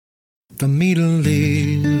For me to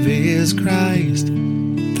live is Christ, for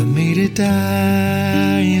me to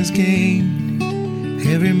die is gain.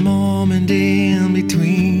 Every moment in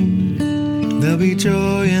between, there'll be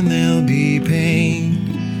joy and there'll be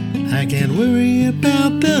pain. I can't worry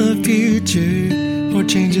about the future or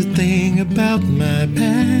change a thing about my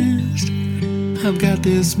past. I've got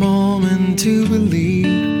this moment to believe,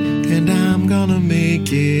 and I'm gonna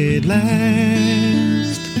make it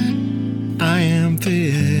last. I am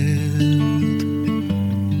filled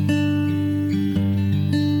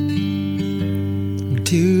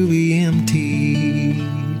to be emptied.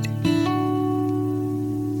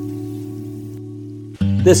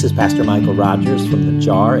 This is Pastor Michael Rogers from The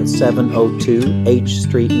Jar at 702 H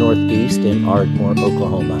Street Northeast in Ardmore,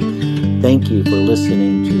 Oklahoma. Thank you for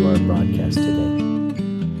listening to our broadcast today.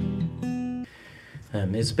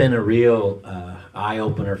 It's been a real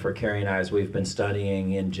eye-opener for Carrie and I as we've been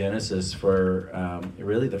studying in Genesis for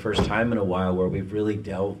really the first time in a while, where we've really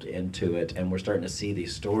delved into it, and we're starting to see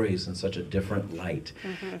these stories in such a different light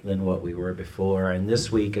than what we were before. And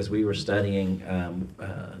this week, as we were studying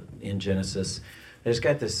in Genesis, I just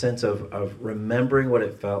got this sense of remembering what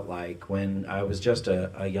it felt like when I was just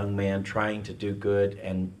a young man trying to do good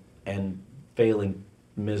and failing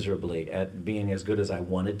miserably at being as good as I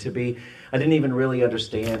wanted to be. I didn't even really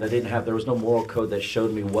understand. There was no moral code that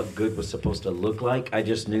showed me what good was supposed to look like. I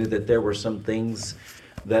just knew that there were some things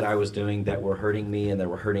that I was doing that were hurting me and that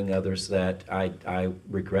were hurting others that I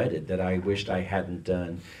regretted, that I wished I hadn't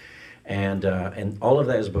done. And all of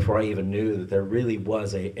that is before I even knew that there really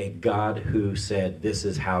was a God who said, this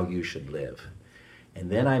is how you should live.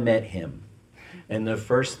 And then I met him. And the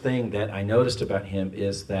first thing that I noticed about him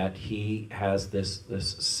is that he has this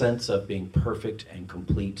sense of being perfect and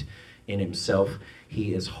complete in himself.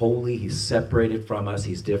 He is holy, he's separated from us,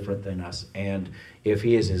 he's different than us. And if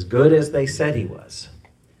he is as good as they said he was,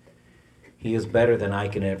 he is better than I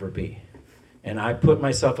can ever be. And I put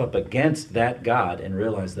myself up against that God and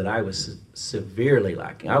realized that I was severely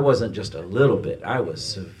lacking. I wasn't just a little bit, I was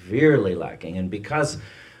severely lacking. And because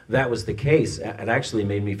that was the case, it actually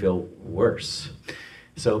made me feel worse.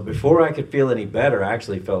 So before I could feel any better, I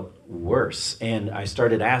actually felt worse. And I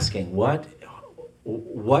started asking, what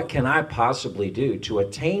can I possibly do to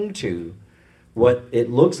attain to what it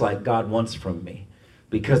looks like God wants from me?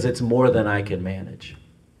 Because it's more than I can manage.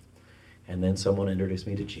 And then someone introduced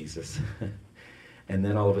me to Jesus. And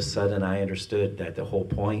then all of a sudden I understood that the whole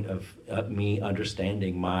point of me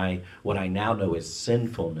understanding what I now know is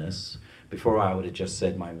sinfulness. Before I would have just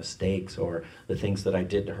said my mistakes or the things that I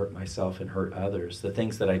did to hurt myself and hurt others, the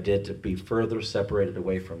things that I did to be further separated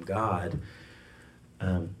away from God.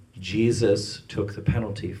 Jesus took the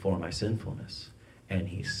penalty for my sinfulness, and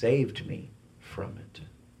he saved me from it.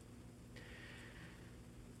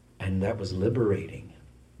 And that was liberating.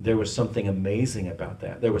 There was something amazing about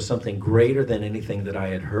that. There was something greater than anything that I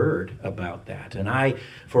had heard about that. And I,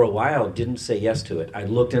 for a while, didn't say yes to it. I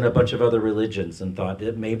looked in a bunch of other religions and thought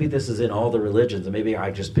that maybe this is in all the religions, and maybe I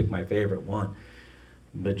just picked my favorite one.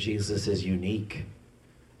 But Jesus is unique.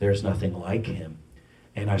 There's nothing like him.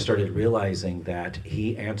 And I started realizing that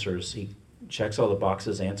he checks all the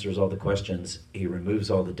boxes, answers all the questions, he removes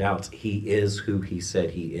all the doubts. He is who he said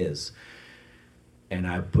he is. And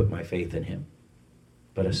I put my faith in him.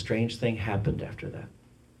 But a strange thing happened after that.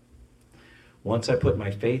 Once I put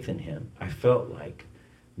my faith in him, I felt like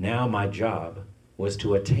now my job was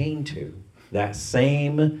to attain to that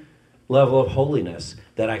same level of holiness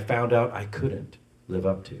that I found out I couldn't live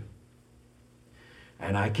up to.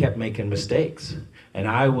 And I kept making mistakes. And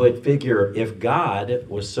I would figure if God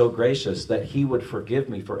was so gracious that he would forgive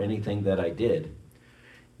me for anything that I did,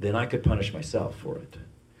 then I could punish myself for it.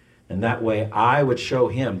 And that way I would show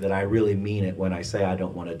him that I really mean it when I say I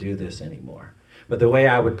don't want to do this anymore. But the way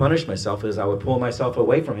I would punish myself is I would pull myself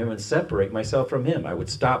away from him and separate myself from him. I would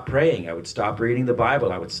stop praying. I would stop reading the Bible.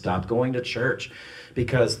 I would stop going to church,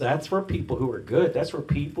 because that's for people who are good. That's for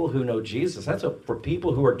people who know Jesus. That's for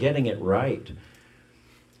people who are getting it right.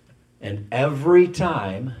 And every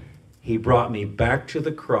time he brought me back to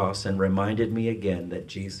the cross and reminded me again that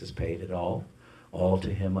Jesus paid it all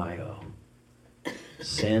to him I owe.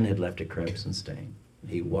 Sin had left a crimson stain.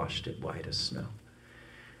 He washed it white as snow.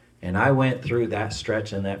 And I went through that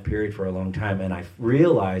stretch and that period for a long time, and I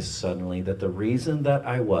realized suddenly that the reason that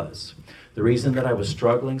I was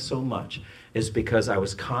struggling so much is because I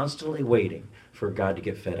was constantly waiting for God to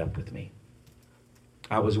get fed up with me.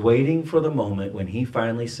 I was waiting for the moment when he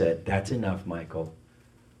finally said, "That's enough, Michael.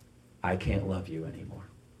 I can't love you anymore."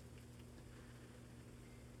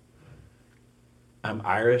 I'm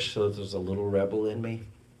Irish, so there's a little rebel in me.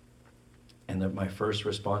 And my first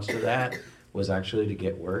response to that was actually to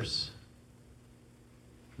get worse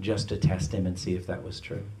just to test him and see if that was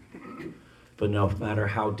true. But no matter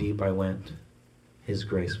how deep I went, his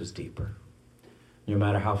grace was deeper. No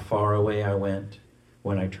matter how far away I went,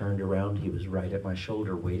 when I turned around, he was right at my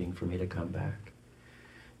shoulder waiting for me to come back.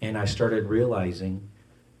 And I started realizing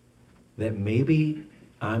that maybe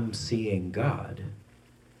I'm seeing God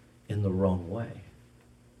in the wrong way.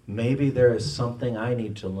 Maybe there is something I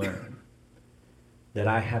need to learn that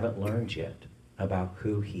I haven't learned yet about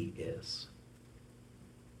who he is.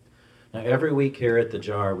 Now, every week here at the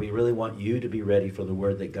Jar, we really want you to be ready for the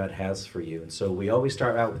word that God has for you. And so we always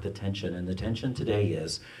start out with the tension. And the tension today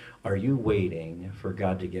is, are you waiting for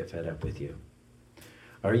God to get fed up with you?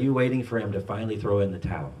 Are you waiting for him to finally throw in the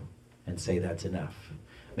towel and say that's enough?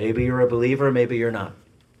 Maybe you're a believer, maybe you're not.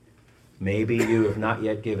 Maybe you have not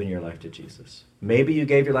yet given your life to Jesus. Maybe you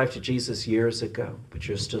gave your life to Jesus years ago, but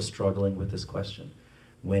you're still struggling with this question.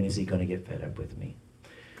 When is he going to get fed up with me?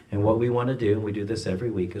 And what we want to do, and we do this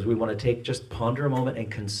every week, is we want to just ponder a moment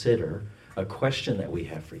and consider a question that we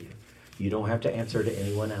have for you. You don't have to answer to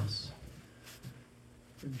anyone else.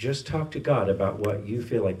 Just talk to God about what you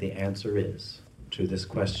feel like the answer is to this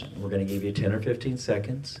question. We're going to give you 10 or 15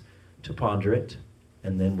 seconds to ponder it,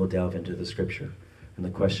 and then we'll delve into the scripture. And the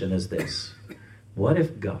question is this: what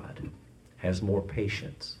if God has more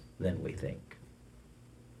patience than we think?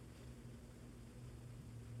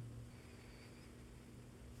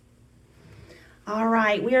 All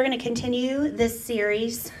right, we are going to continue this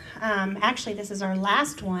series. Actually, this is our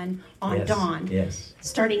last one on Dawn. Yes.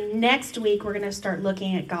 Starting next week, we're going to start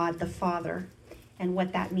looking at God the Father and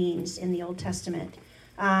what that means in the Old Testament.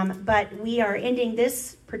 But we are ending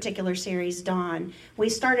this particular series, Dawn. We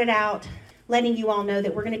started out letting you all know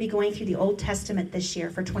that we're going to be going through the Old Testament this year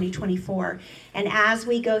for 2024. And as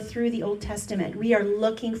we go through the Old Testament, we are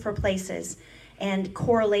looking for places and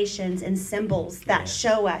correlations and symbols that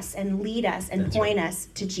show us and lead us and point us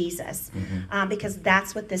to Jesus, because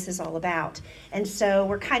that's what this is all about. And so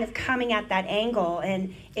we're kind of coming at that angle,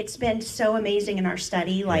 and it's been so amazing in our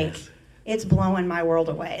study. It's blowing my world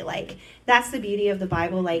away. That's the beauty of the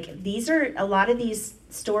Bible. These are a lot of these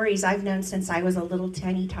stories I've known since I was a little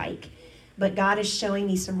tiny tyke. But God is showing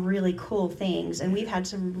me some really cool things, and we've had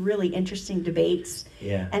some really interesting debates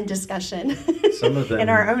and discussion some of them, in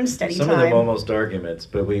our own study time. Some of them almost arguments,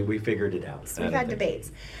 but we figured it out. So we've had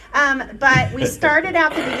debates. But we started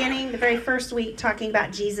out the beginning, the very first week, talking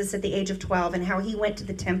about Jesus at the age of 12 and how he went to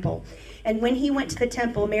the temple. And when he went to the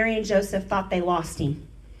temple, Mary and Joseph thought they lost him,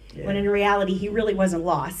 when in reality, he really wasn't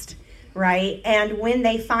lost, right? And when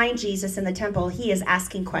they find Jesus in the temple, he is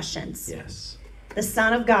asking questions. Yes. The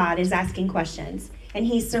Son of God is asking questions, and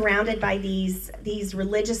he's surrounded by these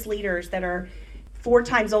religious leaders that are 4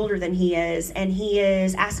 times older than he is, and he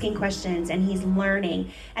is asking questions, and he's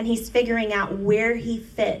learning, and he's figuring out where he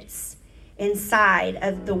fits inside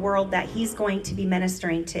of the world that he's going to be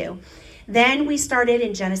ministering to. Then we started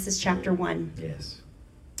in Genesis chapter 1. Yes.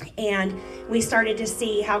 And we started to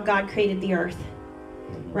see how God created the earth,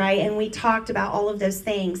 right? And we talked about all of those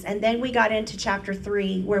things. And then we got into chapter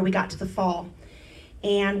 3, where we got to the fall,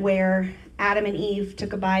 and where Adam and Eve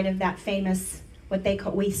took a bite of that famous, what they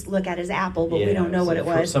call, we look at as apple, but we don't know what it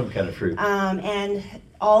was. Some kind of fruit. And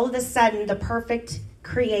all of a sudden, the perfect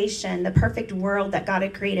creation, the perfect world that God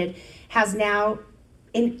had created, has now,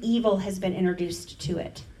 evil has been introduced to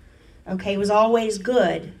it. Okay, it was always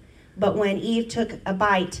good, but when Eve took a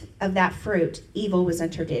bite of that fruit, evil was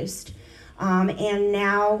introduced. And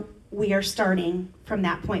now we are starting from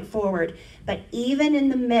that point forward. But even in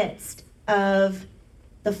the midst of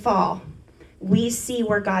the fall, we see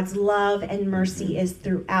where God's love and mercy is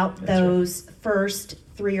throughout those first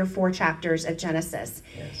 3 or 4 chapters of Genesis.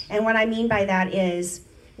 Yes. And what I mean by that is,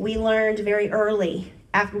 we learned very early,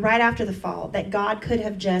 right after the fall, that God could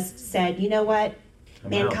have just said, you know what,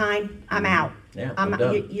 mankind, I'm out. Yeah, I'm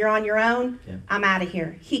done. You're on your own. Yeah. I'm out of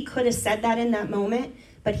here. He could have said that in that moment,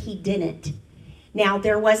 but he didn't. Now,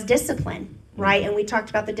 there was discipline, right? And we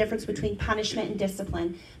talked about the difference between punishment and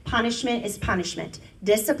discipline. Punishment is punishment.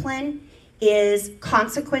 Discipline is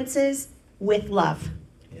consequences with love.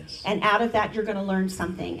 Yes. And out of that, you're going to learn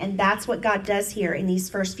something. And that's what God does here in these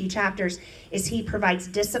first few chapters, is he provides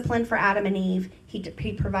discipline for Adam and Eve.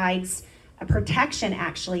 He provides a protection,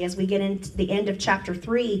 actually. As we get into the end of chapter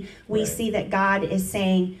 3, we see that God is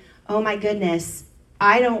saying, oh my goodness,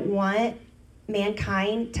 I don't want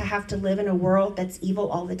mankind to have to live in a world that's evil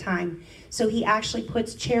all the time. So he actually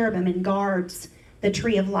puts cherubim and guards the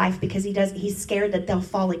tree of life, because he's scared that they'll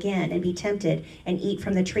fall again and be tempted and eat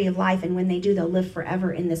from the tree of life, and when they do, they'll live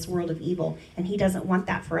forever in this world of evil, and he doesn't want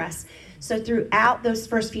that for us. So throughout those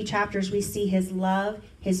first few chapters, we see his love,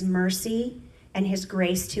 his mercy, and his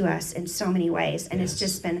grace to us in so many ways. And it's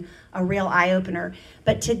just been a real eye-opener.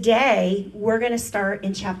 But today, we're going to start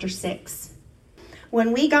in chapter 6.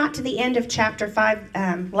 When we got to the end of chapter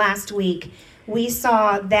 5 last week, we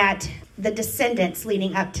saw that the descendants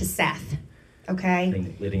leading up to Seth,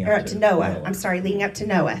 okay? Leading up to Noah. I'm sorry, leading up to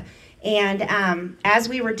Noah. And as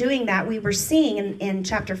we were doing that, we were seeing in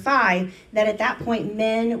chapter 5 that at that point,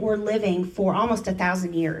 men were living for almost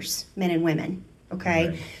 1,000 years, men and women, okay?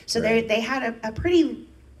 Right. So Right. they had a pretty,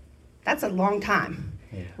 that's a long time,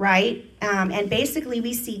 Yeah. right? And basically,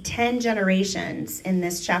 we see 10 generations in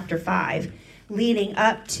this chapter 5 leading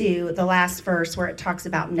up to the last verse where it talks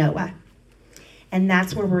about Noah. And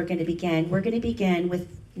that's where we're going to begin. We're going to begin with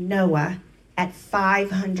Noah at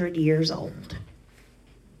 500 years old.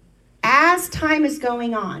 As time is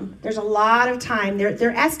going on, there's a lot of time.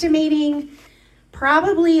 They're estimating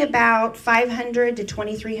probably about 500 to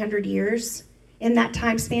 2,300 years in that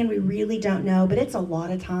time span. We really don't know, but it's a lot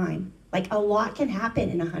of time. Like, a lot can happen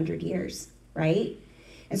in 100 years, right?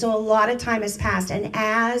 And so a lot of time has passed. And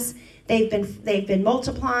as they've been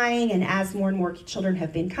multiplying, and as more and more children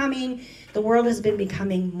have been coming, the world has been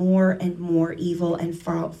becoming more and more evil and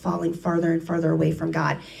falling farther and farther away from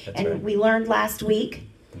God. That's and right. we learned last week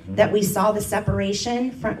that we saw the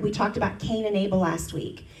separation. We talked about Cain and Abel last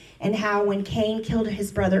week, and how when Cain killed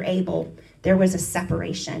his brother Abel, there was a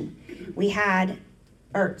separation. We had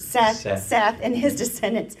Seth and his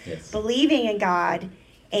descendants believing in God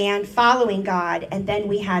and following God, and then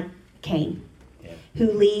we had Cain, who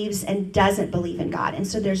leaves and doesn't believe in God. And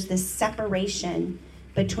so there's this separation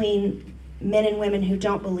between men and women who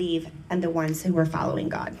don't believe and the ones who are following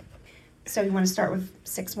God. So you want to start with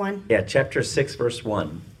 6:1? Yeah, chapter 6, verse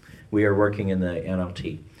 1. We are working in the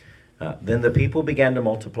NLT. Then the people began to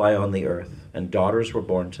multiply on the earth, and daughters were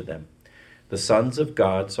born to them. The sons of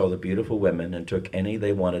God saw the beautiful women and took any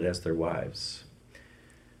they wanted as their wives.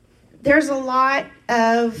 There's a lot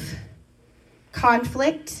of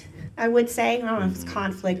conflict, I would say. I don't know if it's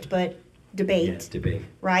conflict, but debate. Yeah, debate.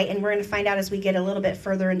 Right? And we're going to find out as we get a little bit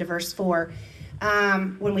further into verse 4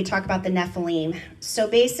 when we talk about the Nephilim. So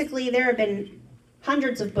basically, there have been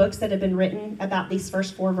hundreds of books that have been written about these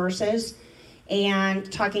first 4 verses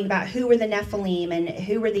and talking about who were the Nephilim and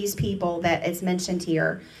who were these people that is mentioned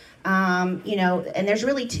here. And there's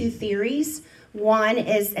really 2 theories. One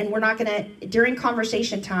is, and we're not going to, during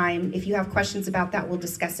conversation time, if you have questions about that, we'll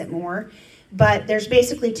discuss it more. But there's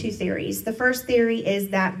basically 2 theories. The first theory is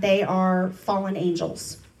that they are fallen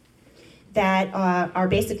angels that are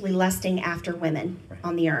basically lusting after women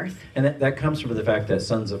on the earth. And that comes from the fact that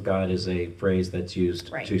sons of God is a phrase that's used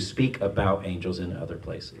Right. to speak about angels in other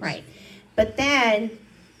places. Right. But then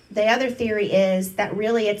the other theory is that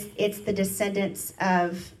really it's the descendants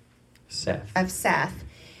of Seth,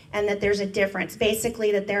 and that there's a difference.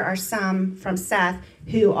 Basically, that there are some from Seth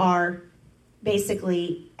who are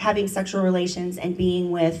basically having sexual relations and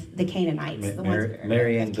being with the Canaanites.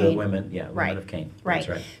 Marrying the women, right. women of Cain. Right. That's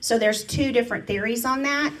right. So there's 2 different theories on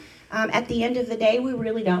that. At the end of the day, we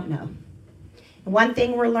really don't know. One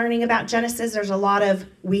thing we're learning about Genesis, there's a lot of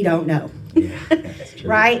we don't know. Yeah, that's true.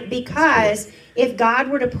 Right? Because if God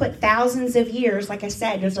were to put thousands of years, like I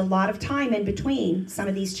said, there's a lot of time in between some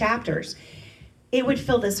of these chapters, it would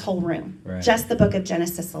fill this whole room. Right. Just the book of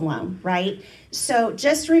Genesis alone, right? So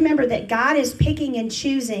just remember that God is picking and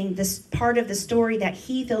choosing this part of the story that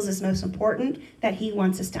he feels is most important, that he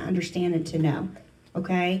wants us to understand and to know.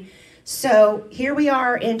 Okay? So here we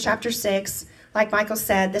are in chapter 6. Like Michael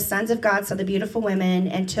said, the sons of God saw the beautiful women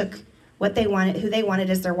and took what they wanted, who they wanted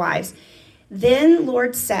as their wives. Then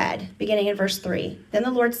Lord said, beginning in verse 3, then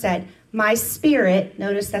the Lord said, my spirit,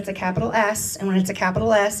 notice that's a capital S, and when it's a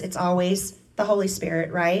capital S, it's always the Holy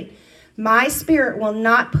Spirit, right? My spirit will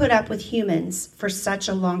not put up with humans for such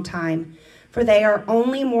a long time, for they are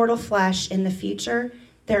only mortal flesh in the future.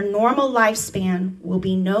 Their normal lifespan will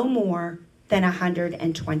be no more than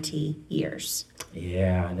 120 years.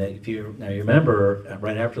 Yeah, and if you remember,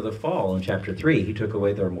 right after the fall in chapter 3, he took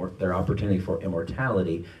away their opportunity for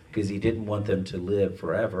immortality because he didn't want them to live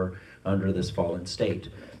forever under this fallen state.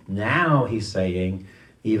 Now he's saying,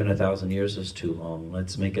 even 1,000 years is too long.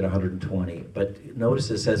 Let's make it 120. But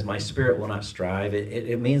notice it says, my spirit will not strive.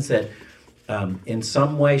 It means that in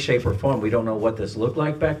some way, shape, or form, we don't know what this looked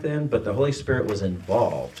like back then, but the Holy Spirit was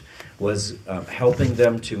involved, was helping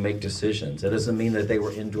them to make decisions. It doesn't mean that they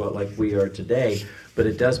were indwelt like we are today, but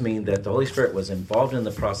it does mean that the Holy Spirit was involved in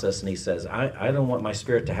the process, and he says, I don't want my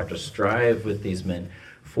spirit to have to strive with these men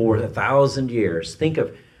for 1,000 years.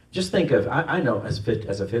 Just think of, I know as a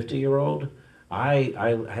 50-year-old,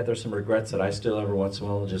 there's some regrets that I still every once in a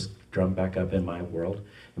while just drum back up in my world.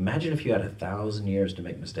 Imagine if you had 1,000 years to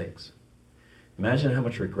make mistakes. Imagine how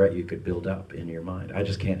much regret you could build up in your mind. I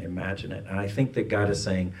just can't imagine it. And I think that God is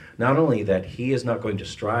saying not only that he is not going to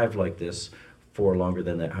strive like this for longer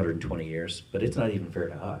than that 120 years, but it's not even fair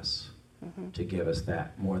to us to give us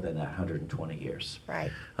that more than that 120 years. Right.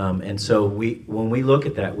 And so when we look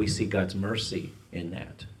at that, we see God's mercy in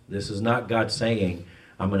that. This is not God saying,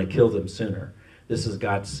 I'm going to kill them sooner. This is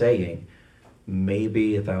God saying,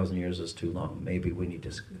 maybe 1,000 years is too long. Maybe we need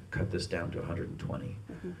to cut this down to 120.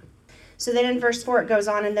 So then in verse 4 it goes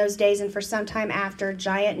on, in those days and for some time after,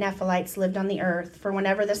 giant Nephilites lived on the earth. For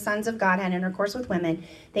whenever the sons of God had intercourse with women,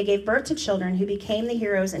 they gave birth to children who became the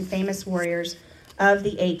heroes and famous warriors of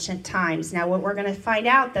the ancient times. Now what we're going to find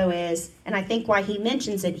out though is, and I think why he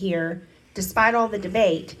mentions it here, despite all the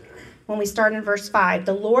debate, when we start in verse 5,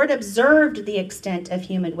 the Lord observed the extent of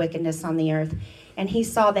human wickedness on the earth, and he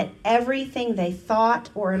saw that everything they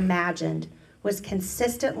thought or imagined was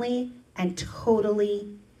consistently and totally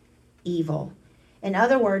evil. In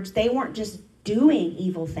other words, they weren't just doing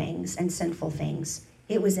evil things and sinful things.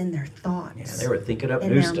 It was in their thoughts. Yeah, they were thinking up in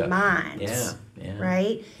new their stuff. minds. Yeah.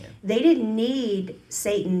 Right? Yeah. They didn't need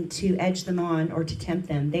Satan to edge them on or to tempt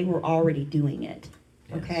them. They were already doing it.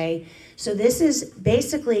 Yes. Okay? So this is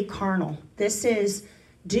basically carnal. This is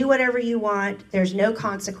do whatever you want. There's no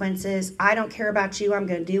consequences. I don't care about you. I'm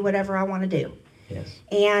going to do whatever I want to do. Yes.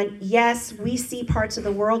 And yes, we see parts of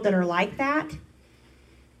the world that are like that.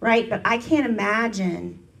 Right? But I can't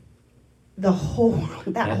imagine the whole,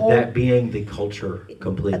 that being the culture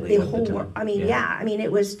completely. the whole world. I mean, yeah. I mean,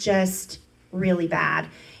 it was just really bad.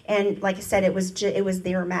 And like I said, it was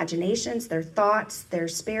their imaginations, their thoughts, their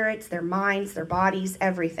spirits, their minds, their bodies,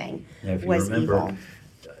 everything Now, if you was remember,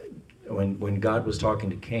 evil. when God was talking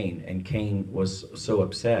to Cain, and Cain was so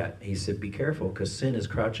upset, he said, be careful, because sin is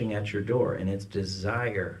crouching at your door, and its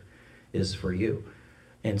desire is for you.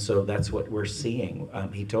 And so that's what we're seeing.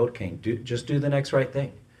 He told Cain, just do the next right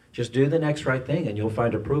thing. Just do the next right thing, and you'll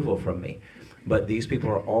find approval from me. But these people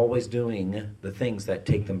are always doing the things that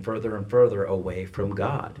take them further and further away from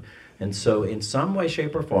God. And so in some way,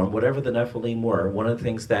 shape, or form, whatever the Nephilim were, one of the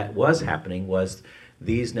things that was happening was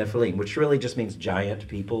these Nephilim, which really just means giant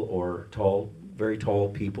people or tall, very tall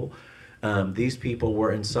people. These people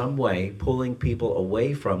were in some way pulling people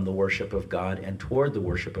away from the worship of God and toward the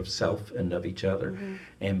worship of self and of each other. Mm-hmm.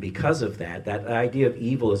 And because of that, that idea of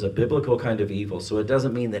evil is a biblical kind of evil. So it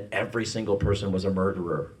doesn't mean that every single person was a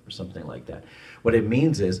murderer or something like that. What it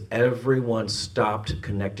means is everyone stopped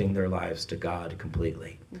connecting their lives to God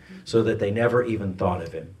completely, so that they never even thought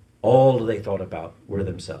of him. All they thought about were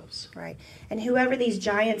themselves. Right. And whoever these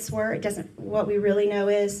giants were, what we really know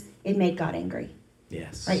is it made God angry.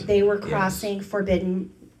 Yes. Right? They were crossing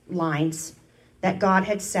forbidden lines that God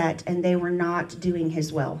had set, and they were not doing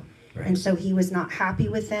his will. Right. And so he was not happy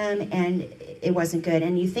with them, and it wasn't good.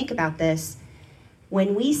 And you think about this,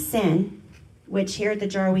 when we sin, which here at the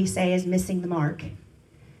jar we say is missing the mark,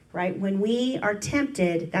 right? When we are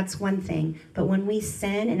tempted, that's one thing. But when we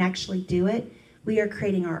sin and actually do it, we are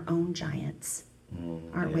creating our own giants,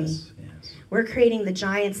 aren't we? Yes. We're creating the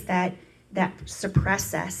giants that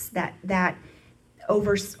suppress us, that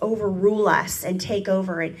overrule us and take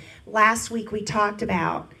over. And last week we talked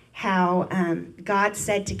about how God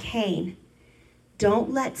said to Cain, don't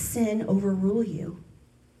let sin overrule you.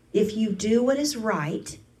 If you do what is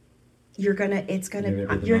right, I'm going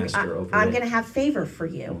to have favor for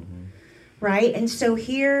you. Mm-hmm. Right? And so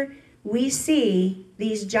here we see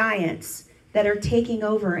these giants that are taking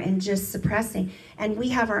over and just suppressing. And we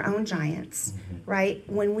have our own giants, right?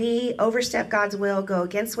 When we overstep God's will, go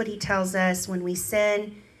against what he tells us, when we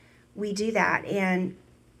sin, we do that. And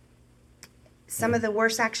some of the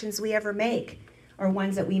worst actions we ever make are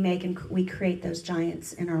ones that we make, and we create those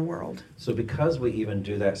giants in our world. So because we even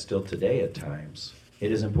do that still today at times,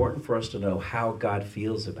 it is important for us to know how God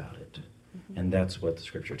feels about it. And that's what the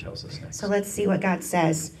scripture tells us next. So let's see what God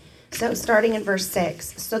says. So starting in verse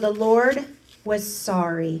 6. So the Lord was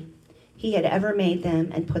sorry he had ever made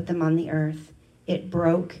them and put them on the earth. It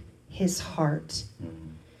broke his heart.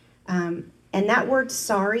 And that word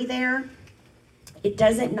sorry there, it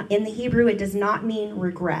doesn't, in the Hebrew, it does not mean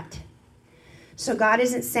regret. So God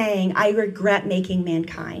isn't saying, I regret making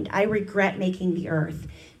mankind. I regret making the earth.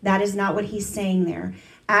 That is not what he's saying there.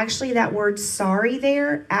 Actually, that word sorry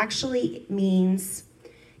there actually means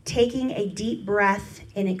taking a deep breath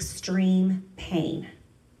in extreme pain.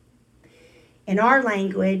 In our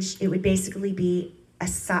language, it would basically be a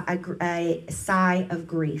sigh of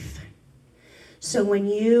grief. So when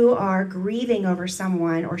you are grieving over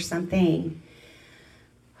someone or something,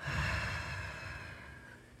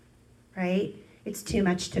 right, it's too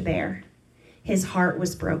much to bear. His heart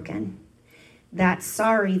was broken. That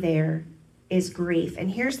sorry there is grief.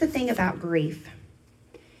 And here's the thing about grief.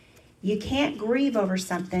 You can't grieve over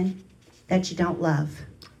something that you don't love.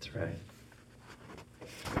 That's right.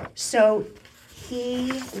 So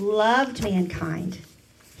he loved mankind.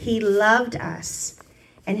 He loved us,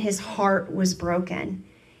 and his heart was broken.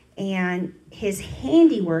 And his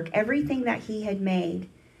handiwork, everything that he had made,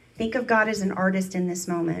 think of God as an artist in this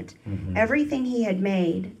moment. Mm-hmm. Everything he had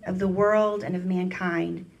made of the world and of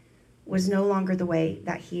mankind was no longer the way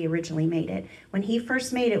that he originally made it. When he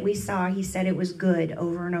first made it, he said it was good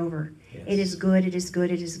over and over. Yes. It is good, it is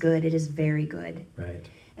good, it is good, it is very good. Right.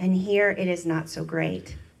 And here it is not so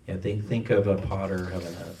great. Yeah, think of a potter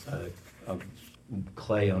having a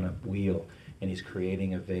clay on a wheel, and he's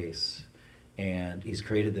creating a vase. And he's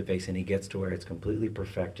created the vase, and he gets to where it's completely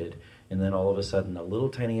perfected. And then all of a sudden, a little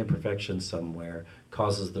tiny imperfection somewhere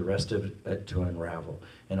causes the rest of it to unravel.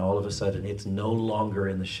 And all of a sudden, it's no longer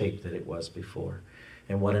in the shape that it was before.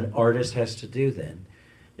 And what an artist has to do then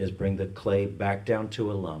is bring the clay back down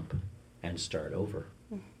to a lump and start over.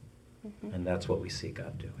 Mm-hmm. And that's what we see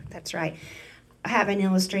God doing. That's right. I have an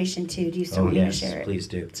illustration too. Do you still want me to share it? Please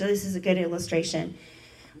do. So this is a good illustration.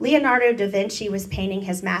 Leonardo da Vinci was painting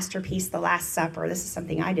his masterpiece, The Last Supper. This is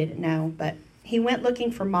something I didn't know, but he went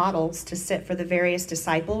looking for models to sit for the various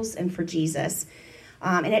disciples and for Jesus.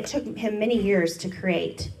 And it took him many years to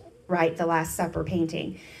create, The Last Supper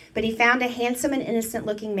painting. But he found a handsome and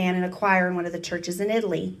innocent-looking man in a choir in one of the churches in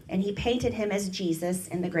Italy, and he painted him as Jesus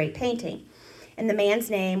in the great painting. And the man's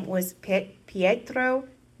name was Pietro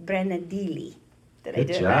Brindilli. Did I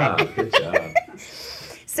do it right? Good job.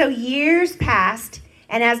 So years passed,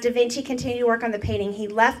 and as Da Vinci continued to work on the painting, he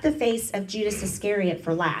left the face of Judas Iscariot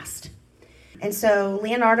for last. And so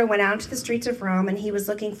Leonardo went out into the streets of Rome, and he was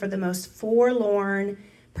looking for the most forlorn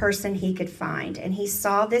person he could find. And he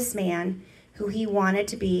saw this man who he wanted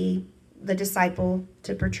to be the disciple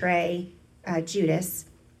to portray Judas.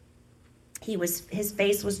 His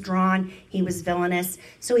face was drawn. He was villainous.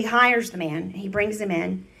 So he hires the man. He brings him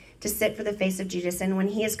in to sit for the face of Judas. And when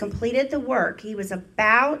he has completed the work, he was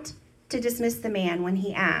about to dismiss the man when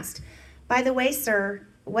he asked, "By the way, sir,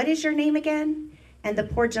 what is your name again?" And the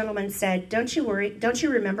poor gentleman said, "Don't you worry. Don't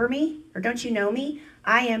you remember me? Or don't you know me?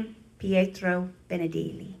 I am Pietro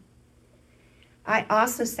Brindilli. I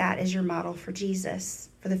also sat as your model for Jesus,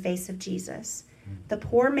 for the face of Jesus." The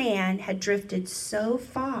poor man had drifted so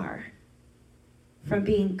far from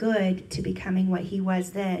being good to becoming what he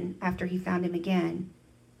was then after he found him again,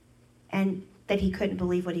 and that he couldn't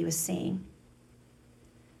believe what he was seeing.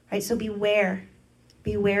 Right? So beware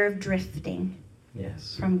of drifting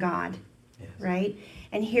Yes. from God. Yes. Right?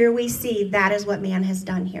 And here we see that is what man has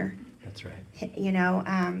done here. That's right.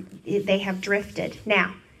 They have drifted.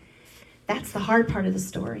 Now, that's the hard part of the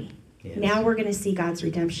story. Yes. Now we're going to see God's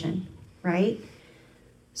redemption, right?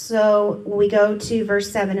 So we go to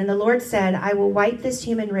verse 7. And the Lord said, "I will wipe this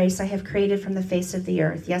human race I have created from the face of the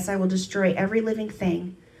earth. Yes, I will destroy every living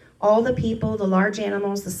thing, all the people, the large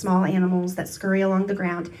animals, the small animals that scurry along the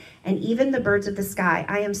ground, and even the birds of the sky.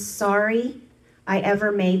 I am sorry I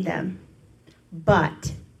ever made them."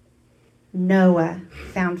 But Noah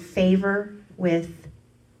found favor with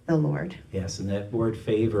the Lord. Yes, and that word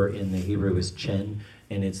favor in the Hebrew is chen,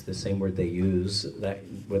 and it's the same word they use, that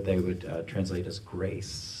what they would translate as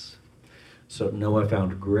grace. So Noah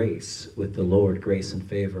found grace with the Lord. Grace and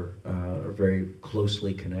favor are very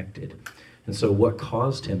closely connected. And so what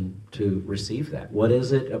caused him to receive that? What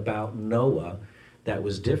is it about Noah that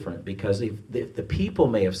was different? Because if the people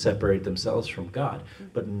may have separated themselves from God,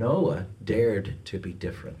 but Noah dared to be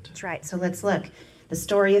different. That's right. So let's look. The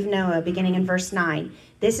story of Noah, beginning in verse 9.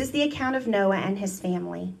 This is the account of Noah and his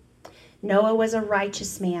family. Noah was a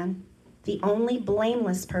righteous man, the only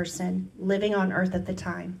blameless person living on earth at the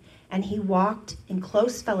time, and he walked in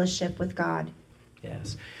close fellowship with God.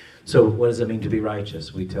 Yes. So what does it mean to be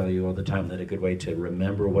righteous? We tell you all the time that a good way to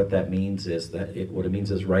remember what that means is what it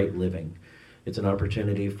means is right living. It's an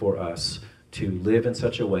opportunity for us to live in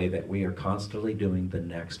such a way that we are constantly doing the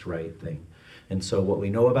next right thing. And so what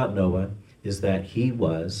we know about Noah is that he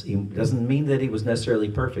doesn't mean that he was necessarily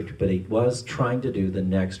perfect, but he was trying to do the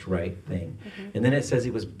next right thing. Mm-hmm. And then it says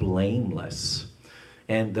he was blameless.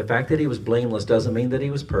 And the fact that he was blameless doesn't mean that he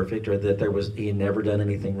was perfect or that he had never done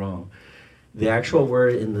anything wrong. The actual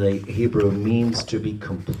word in the Hebrew means to be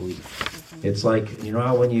complete. It's like, you know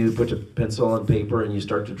how when you put a pencil on paper and you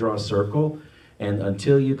start to draw a circle, and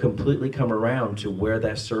until you completely come around to where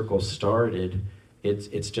that circle started,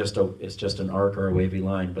 it's just an arc or a wavy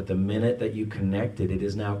line. But the minute that you connect it, it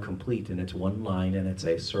is now complete, and it's one line and it's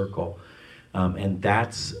a circle. And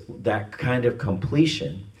that kind of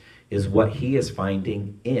completion is what he is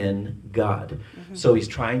finding in God. So he's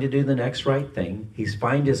trying to do the next right thing. He's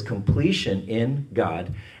find his completion in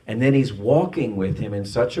God. And then he's walking with him in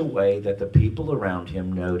such a way that the people around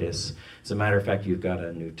him notice. As a matter of fact, you've got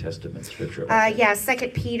a New Testament scripture. Yeah, 2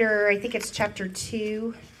 Peter, I think it's chapter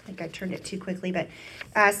 2. I think I turned it too quickly, but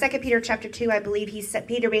 2 Peter chapter 2, I believe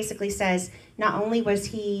Peter basically says, not only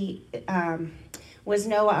was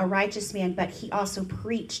Noah a righteous man, but he also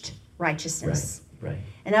preached righteousness. Right.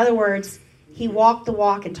 In other words, he walked the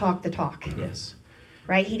walk and talked the talk. Yes.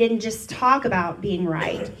 Right? He didn't just talk about being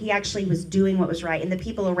right. He actually was doing what was right. And the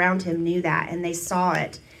people around him knew that, and they saw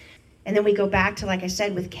it. And then we go back to, like I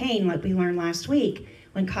said, with Cain, like we learned last week,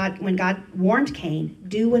 when God warned Cain,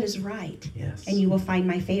 do what is right, Yes. and you will find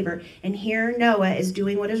my favor. And here Noah is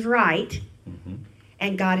doing what is right,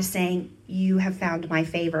 and God is saying, you have found my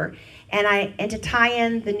favor. And to tie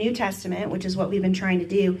in the New Testament, which is what we've been trying to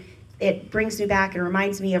do, it brings me back and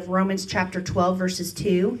reminds me of Romans chapter 12, verses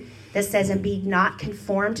 2, that says, and be not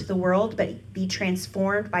conformed to the world, but be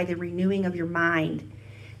transformed by the renewing of your mind,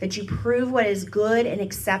 that you prove what is good and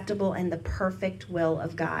acceptable and the perfect will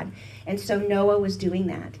of God. And so Noah was doing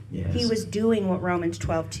that. Yes. He was doing what Romans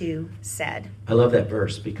 12:2 said. I love that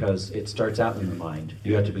verse because it starts out in the mind.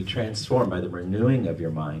 You have to be transformed by the renewing of your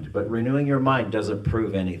mind. But renewing your mind doesn't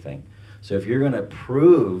prove anything. So if you're going to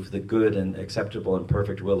prove the good and acceptable and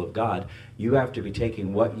perfect will of God, you have to be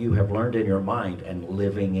taking what you have learned in your mind and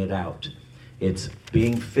living it out. It's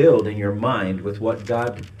being filled in your mind with what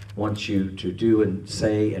God wants you to do and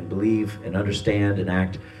say and believe and understand and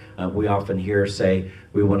act. We often hear say,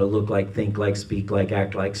 we want to look like, think like, speak like,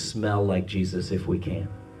 act like, smell like Jesus if we can.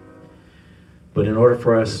 But in order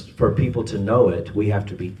for people to know it, we have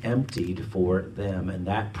to be emptied for them. And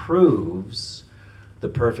that proves the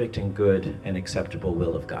perfect and good and acceptable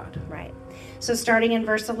will of God. Right. So starting in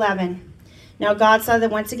verse 11, now God saw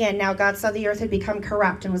the earth had become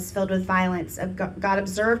corrupt and was filled with violence. God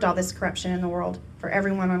observed all this corruption in the world, for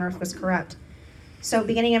everyone on earth was corrupt. So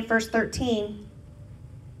beginning in verse 13,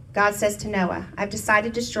 God says to Noah, I've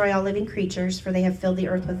decided to destroy all living creatures, for they have filled the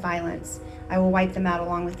earth with violence. I will wipe them out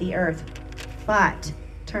along with the earth. But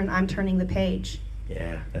I'm turning the page.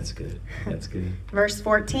 Yeah, that's good. That's good. Verse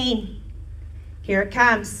 14, here it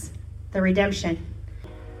comes, the redemption.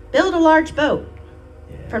 Build a large boat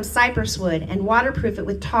from cypress wood and waterproof it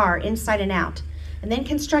with tar inside and out, and then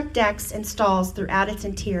construct decks and stalls throughout its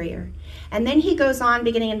interior. And then he goes on,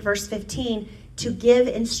 beginning in verse 15, to give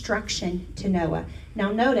instruction to Noah.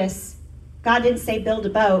 Now notice, God didn't say build a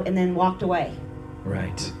boat and then walked away.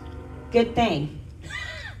 Right. Good thing.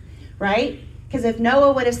 Right? Because if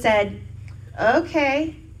Noah would have said,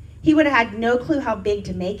 okay, he would have had no clue how big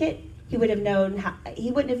to make it. He wouldn't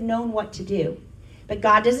have known what to do. But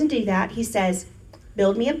God doesn't do that. He says,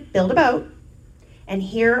 build a boat, and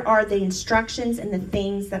here are the instructions and the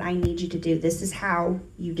things that I need you to do. This is how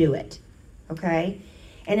you do it. Okay?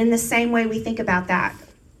 And in the same way we think about that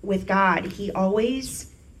with God, he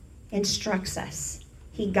always instructs us.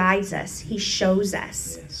 He guides us. He shows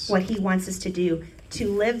us what he wants us to do to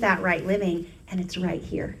live that right living, and it's right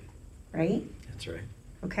here. Right? That's right.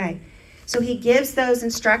 Okay. So he gives those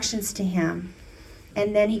instructions to him.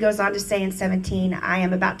 And then he goes on to say in 17, I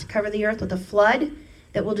am about to cover the earth with a flood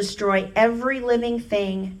that will destroy every living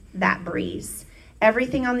thing that breathes.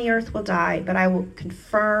 Everything on the earth will die, but I will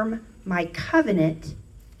confirm my covenant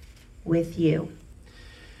with you.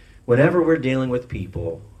 Whenever we're dealing with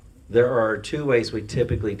people, there are two ways we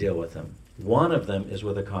typically deal with them. One of them is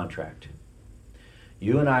with a contract.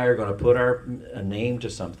 You and I are going to put a name to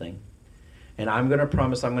something, and I'm going to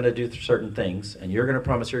promise I'm going to do certain things, and you're going to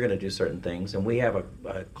promise you're going to do certain things, and we have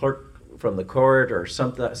a clerk from the court or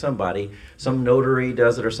somebody, some notary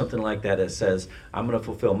does it or something like that says, I'm going to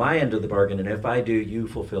fulfill my end of the bargain, and if I do, you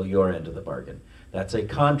fulfill your end of the bargain. That's a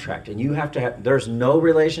contract, and you have to have, there's no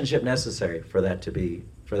relationship necessary for that to be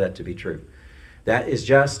true. That is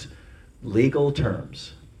just legal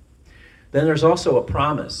terms. Then there's also a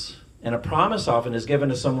promise. And a promise often is given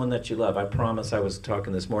to someone that you love. I promise, I was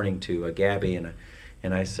talking this morning to Gabby,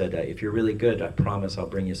 and I said, if you're really good, I promise I'll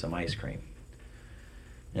bring you some ice cream.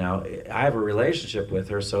 Now, I have a relationship with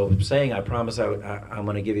her, so saying I promise I'm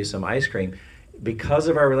going to give you some ice cream, because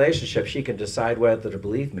of our relationship, she can decide whether to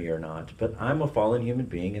believe me or not. But I'm a fallen human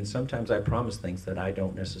being, and sometimes I promise things that I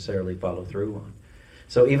don't necessarily follow through on.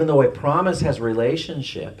 So even though a promise has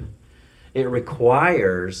relationship, it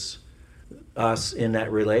requires us in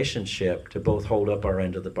that relationship to both hold up our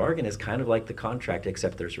end of the bargain. Is kind of like the contract,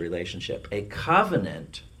 except there's relationship. A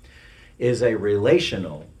covenant is a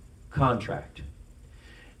relational contract.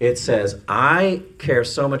 It says, I care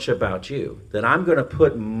so much about you that I'm going to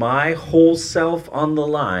put my whole self on the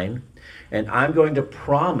line, and I'm going to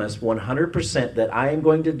promise 100% that I am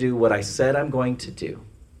going to do what I said I'm going to do.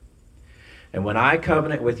 And when I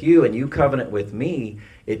covenant with you and you covenant with me,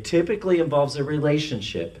 it typically involves a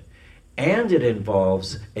relationship, and it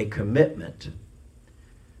involves a commitment.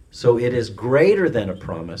 So it is greater than a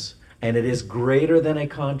promise, and it is greater than a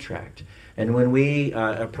contract. And when we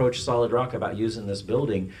approached Solid Rock about using this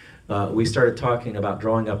building, we started talking about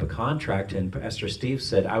drawing up a contract, and Pastor Steve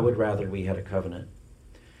said, I would rather we had a covenant.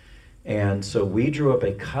 And so we drew up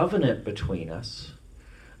a covenant between us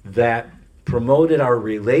that promoted our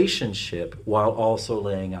relationship while also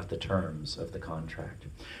laying out the terms of the contract.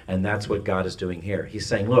 And that's what God is doing here. He's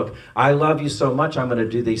saying, look, I love you so much, I'm going to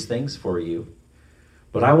do these things for you.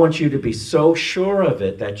 But I want you to be so sure of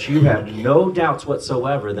it that you have no doubts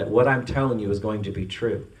whatsoever that what I'm telling you is going to be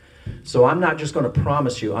true. So I'm not just going to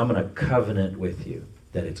promise you, I'm going to covenant with you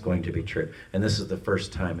that it's going to be true. And this is the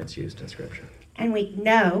first time it's used in Scripture. And we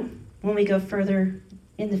know when we go further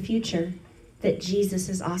in the future that Jesus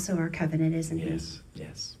is also our covenant, isn't he?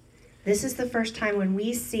 Yes. This is the first time when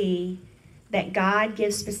we see that God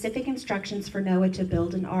gives specific instructions for Noah to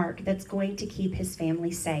build an ark that's going to keep his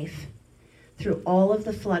family safe through all of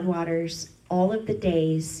the floodwaters, all of the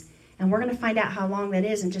days, and we're going to find out how long that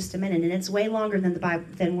is in just a minute. And it's way longer than the Bible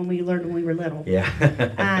than when we learned when we were little.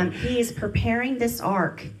 Yeah. He is preparing this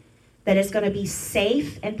ark that is going to be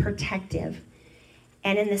safe and protective.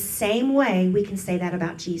 And in the same way, we can say that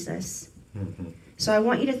about Jesus. Mm-hmm. So I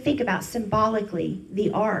want you to think about symbolically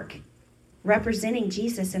the ark representing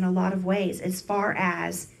Jesus in a lot of ways, as far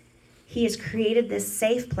as he has created this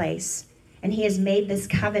safe place and he has made this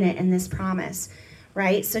covenant and this promise,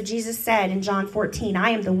 right? So Jesus said in John 14, I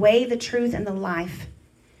am the way, the truth, and the life.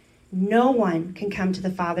 No one can come to the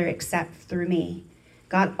Father except through me.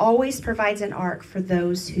 God always provides an ark for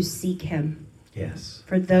those who seek him. Yes.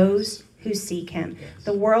 For those who seek him. Yes.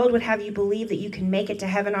 The world would have you believe that you can make it to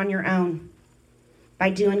heaven on your own by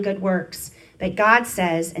doing good works. But God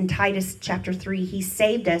says in Titus chapter 3, he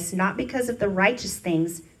saved us not because of the righteous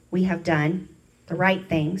things we have done, the right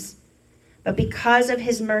things, but because of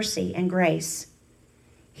his mercy and grace.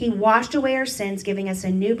 He washed away our sins, giving us a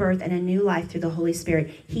new birth and a new life through the Holy Spirit.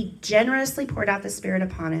 He generously poured out the Spirit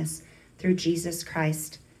upon us through Jesus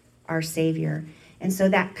Christ, our Savior. And so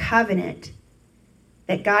that covenant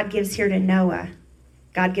that God gives here to Noah,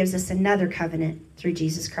 God gives us another covenant through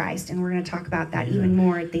Jesus Christ. And we're going to talk about that even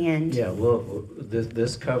more at the end. Yeah, well,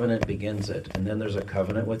 this covenant begins it. And then there's a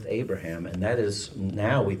covenant with Abraham. And that is,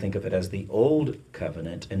 now we think of it as the old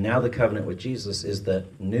covenant. And now the covenant with Jesus is the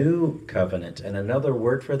new covenant. And another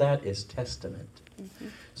word for that is testament. Mm-hmm.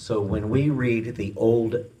 So when we read the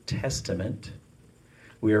Old Testament,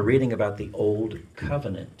 we are reading about the old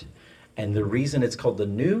covenant. And the reason it's called the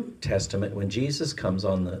New Testament when Jesus comes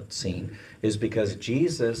on the scene is because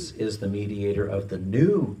Jesus is the mediator of the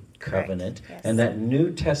new covenant. Yes. And that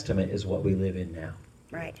New Testament is what we live in now.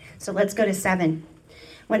 Right. So let's go to 7.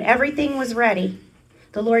 When everything was ready,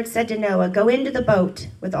 the Lord said to Noah, go into the boat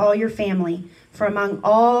with all your family, for among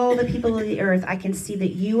all the people of the earth, I can see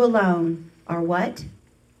that you alone are what?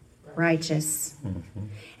 Righteous. Mm-hmm.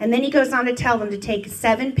 And then he goes on to tell them to take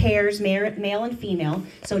 7 pairs, male and female.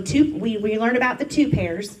 So we learn about the 2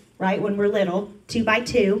 pairs, right, when we're little, 2 by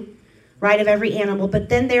 2, right, of every animal. But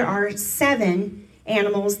then there are 7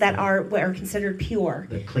 animals that are considered pure.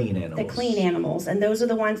 The clean animals. The clean animals. And those are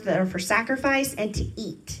the ones that are for sacrifice and to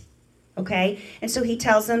eat. Okay? And so he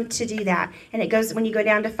tells them to do that. And it goes, when you go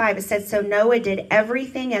down to 5, it says, so Noah did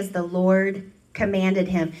everything as the Lord commanded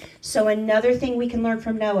him. So another thing we can learn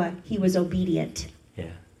from Noah, he was obedient. Yeah.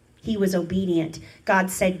 He was obedient. God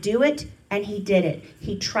said, do it, and he did it.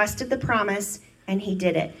 He trusted the promise, and he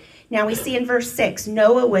did it. Now we see in verse 6,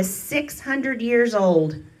 Noah was 600 years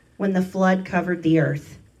old when the flood covered the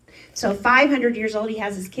earth. So 500 years old, he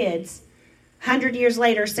has his kids. 100 years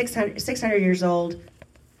later, 600 years old,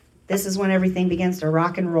 this is when everything begins to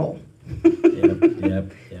rock and roll.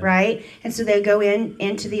 Yep. Right? And so they go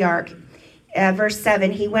into the ark. Verse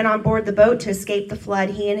 7, he went on board the boat to escape the flood,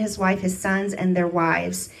 he and his wife, his sons, and their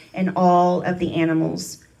wives, and all of the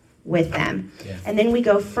animals with them. Yeah. And then we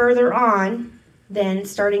go further on, then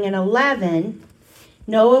starting in 11,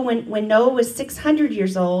 Noah, when Noah was 600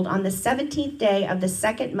 years old, on the 17th day of the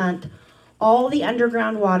 2nd month, all the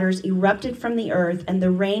underground waters erupted from the earth, and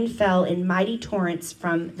the rain fell in mighty torrents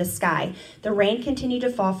from the sky. The rain continued to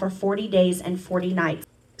fall for 40 days and 40 nights.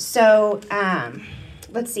 So,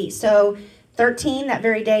 let's see. So, 13, that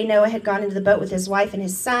very day, Noah had gone into the boat with his wife and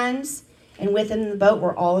his sons, and with him in the boat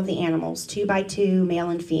were all of the animals, 2 by 2, male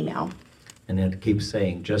and female. And it keeps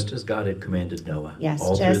saying, just as God had commanded Noah. Yes,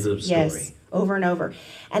 all just, through the story. yes, over and over.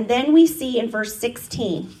 And then we see in verse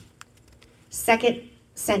 16, second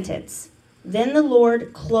sentence, then the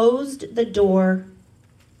Lord closed the door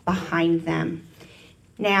behind them.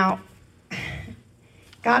 Now,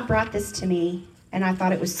 God brought this to me, and I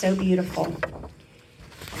thought it was so beautiful.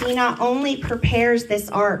 He not only prepares this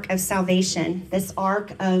ark of salvation, this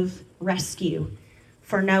ark of rescue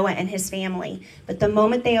for Noah and his family, but the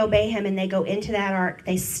moment they obey him and they go into that ark,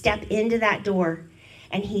 they step into that door,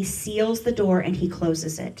 and he seals the door and he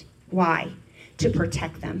closes it. Why? To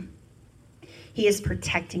protect them. He is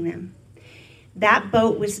protecting them. That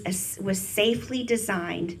boat was safely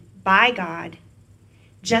designed by God,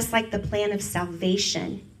 just like the plan of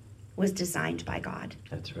salvation was designed by God.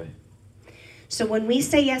 That's right. So when we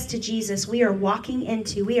say yes to Jesus, we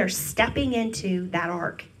are stepping into that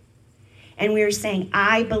ark. And we are saying,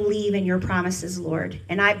 I believe in your promises, Lord.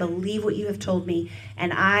 And I believe what you have told me.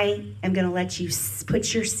 And I am going to let you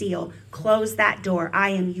put your seal, close that door. I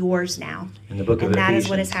am yours now. In the book of and that Ephesians, is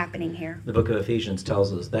what is happening here. The book of Ephesians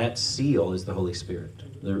tells us that seal is the Holy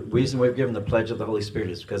Spirit. The reason we've given the pledge of the Holy Spirit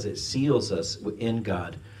is because it seals us in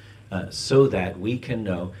God. So that we can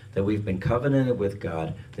know that we've been covenanted with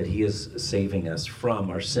God, that he is saving us from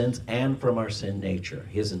our sins and from our sin nature.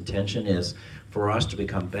 His intention is for us to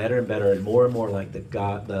become better and better and more like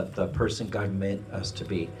the person God meant us to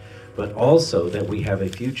be. But also that we have a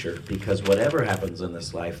future, because whatever happens in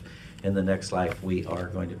this life, in the next life, we are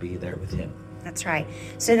going to be there with him. That's right.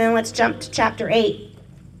 So then let's jump to chapter 8.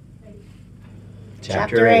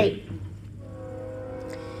 Chapter 8.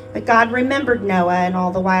 But God remembered Noah and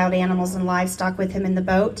all the wild animals and livestock with him in the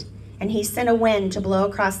boat, and he sent a wind to blow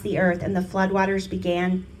across the earth, and the floodwaters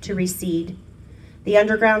began to recede. The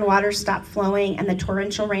underground waters stopped flowing, and the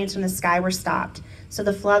torrential rains from the sky were stopped. So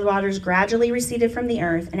the floodwaters gradually receded from the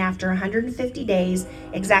earth, and after 150 days,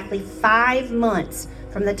 exactly 5 months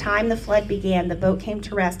from the time the flood began, the boat came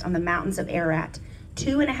to rest on the mountains of Ararat.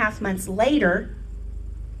 2.5 months later,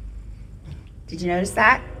 did you notice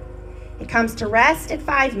that? It comes to rest at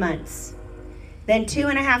 5 months. Then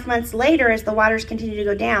 2.5 months later, as the waters continued to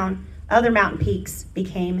go down, other mountain peaks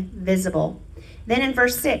became visible. Then in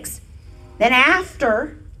verse 6, then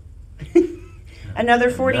after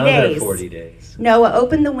another 40 days, Noah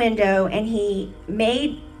opened the window and he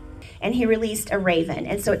released a raven.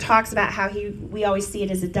 And so it talks about how we always see it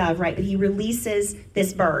as a dove, right? But he releases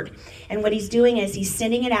this bird. And what he's doing is he's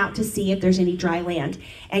sending it out to see if there's any dry land.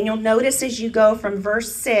 And you'll notice as you go from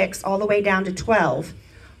verse 6 all the way down to 12,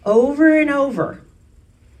 over and over,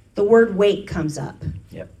 the word wait comes up.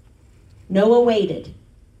 Yep. Noah waited.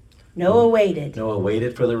 Noah waited. Noah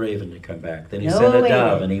waited for the raven to come back. Then he Noah sent a waited.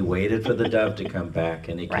 dove, and he waited for the dove to come back,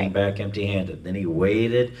 and he Right. came back empty-handed. Then he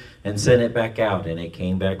waited and sent it back out, and it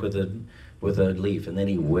came back with a leaf. And then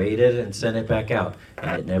he waited and sent it back out,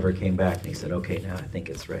 and it never came back. And he said, "Okay, now I think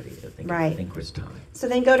it's ready. I think it's time." So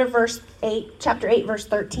then go to chapter 8, verse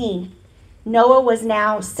 13. Noah was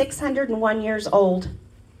now 601 years old.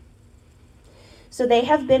 So they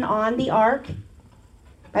have been on the ark.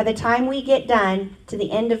 By the time we get done to the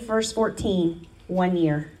end of verse 14, 1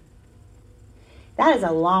 year. That is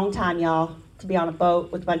a long time, y'all, to be on a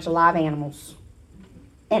boat with a bunch of live animals.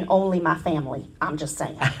 And only my family. I'm just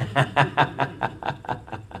saying.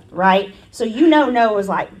 Right? So Noah was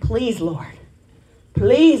like, please, Lord,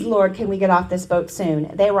 can we get off this boat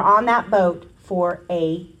soon? They were on that boat for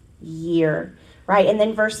a year. Right? And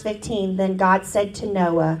then verse 15, then God said to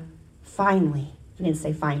Noah, finally, he didn't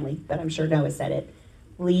say finally, but I'm sure Noah said it,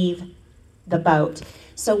 leave the boat.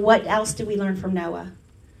 So what else do we learn from Noah?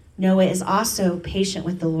 Noah is also patient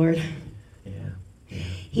with the Lord. Yeah.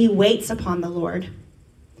 He waits upon the Lord.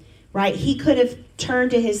 Right? He could have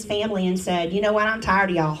turned to his family and said, you know what, I'm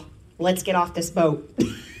tired of y'all. Let's get off this boat.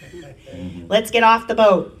 Let's get off the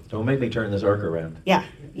boat. Don't make me turn this ark around. Yeah.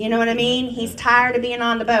 You know what I mean? He's tired of being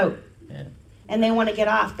on the boat. Yeah. And they want to get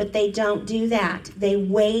off, but they don't do that. They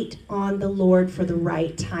wait on the Lord for the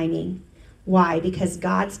right timing. Why? Because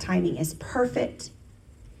God's timing is perfect.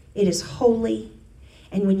 It is holy.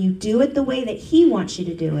 And when you do it the way that he wants you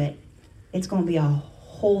to do it, it's going to be a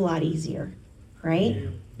whole lot easier. Right?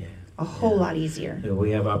 Yeah. A whole lot easier. We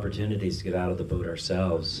have opportunities to get out of the boat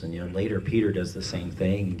ourselves. And later Peter does the same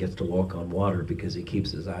thing and gets to walk on water because he keeps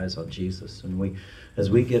his eyes on Jesus. And as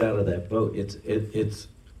we get out of that boat, it's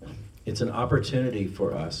an opportunity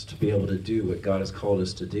for us to be able to do what God has called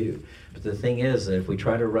us to do. But the thing is that if we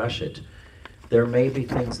try to rush it, there may be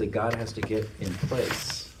things that God has to get in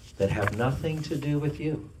place that have nothing to do with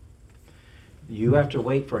you. You have to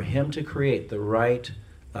wait for him to create the right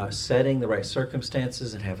setting the right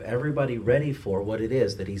circumstances and have everybody ready for what it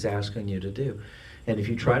is that he's asking you to do. And if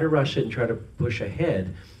you try to rush it and try to push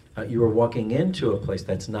ahead, you are walking into a place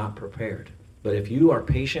that's not prepared. But if you are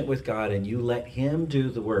patient with God and you let him do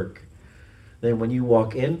the work, then when you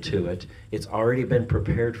walk into it, it's already been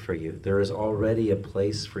prepared for you. There is already a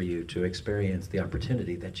place for you to experience the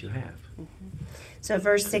opportunity that you have. So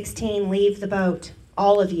verse 16, leave the boat,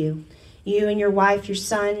 all of you. You and your wife, your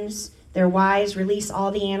sons, their wives, release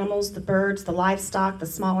all the animals, the birds, the livestock, the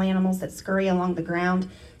small animals that scurry along the ground,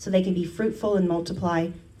 so they can be fruitful and multiply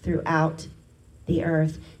throughout the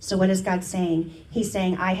earth. So what is God saying? He's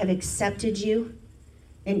saying, I have accepted you,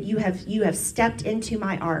 and you have stepped into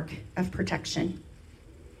my ark of protection,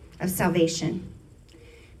 of salvation.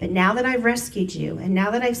 But now that I've rescued you, and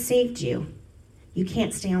now that I've saved you, you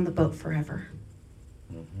can't stay on the boat forever.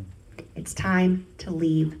 Mm-hmm. It's time to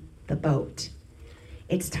leave the boat.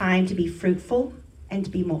 It's time to be fruitful and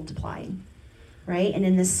to be multiplying, right? And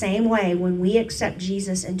in the same way, when we accept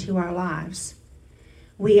Jesus into our lives,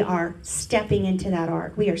 we are stepping into that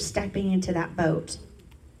ark. We are stepping into that boat.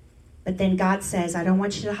 But then God says, I don't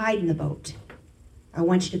want you to hide in the boat. I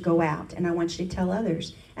want you to go out, and I want you to tell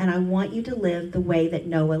others. And I want you to live the way that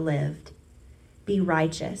Noah lived. Be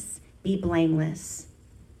righteous, be blameless,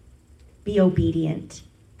 be obedient,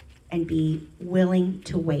 and be willing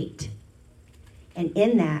to wait. And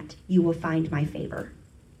in that, you will find my favor.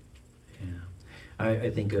 Yeah. I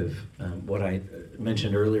think of what I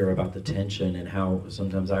mentioned earlier about the tension and how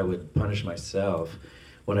sometimes I would punish myself.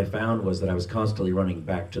 What I found was that I was constantly running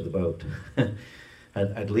back to the boat.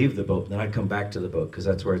 I'd leave the boat, and then I'd come back to the boat because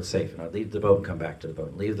that's where it's safe. And I'd leave the boat and come back to the boat,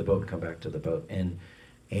 and leave the boat and come back to the boat.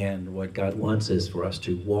 And what God wants is for us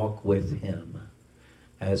to walk with him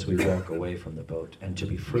as we walk away from the boat and to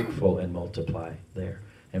be fruitful and multiply there.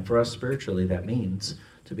 And for us spiritually, that means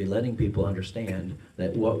to be letting people understand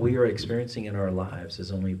that what we are experiencing in our lives is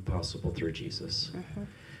only possible through Jesus. Mm-hmm.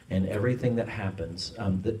 And everything that happens,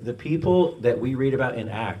 the people that we read about in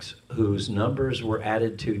Acts, whose numbers were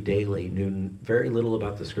added to daily, knew very little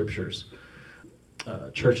about the scriptures.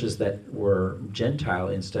 Churches that were Gentile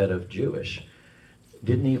instead of Jewish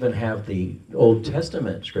didn't even have the Old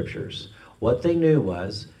Testament scriptures. What they knew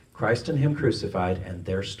was Christ and him crucified and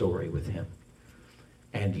their story with him.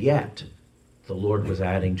 And yet, the Lord was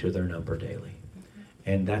adding to their number daily.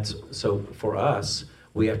 And that's, so for us,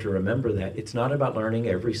 we have to remember that it's not about learning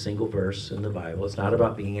every single verse in the Bible. It's not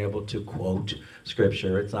about being able to quote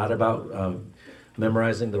scripture. It's not about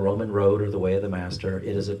memorizing the Roman road or the way of the master.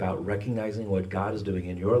 It is about recognizing what God is doing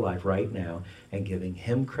in your life right now and giving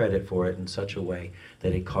him credit for it in such a way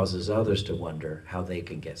that it causes others to wonder how they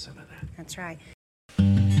can get some of that. That's right.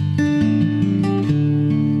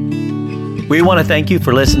 We want to thank you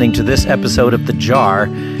for listening to this episode of The Jar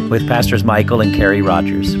with Pastors Michael and Carrie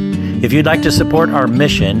Rogers. If you'd like to support our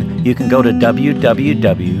mission, you can go to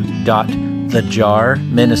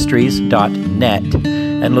www.thejarministries.net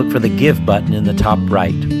and look for the Give button in the top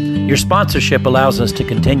right. Your sponsorship allows us to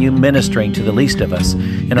continue ministering to the least of us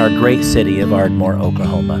in our great city of Ardmore,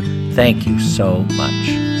 Oklahoma. Thank you so much.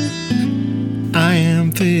 I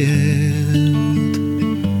am filled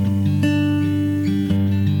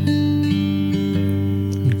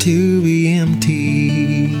to be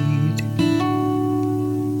empty.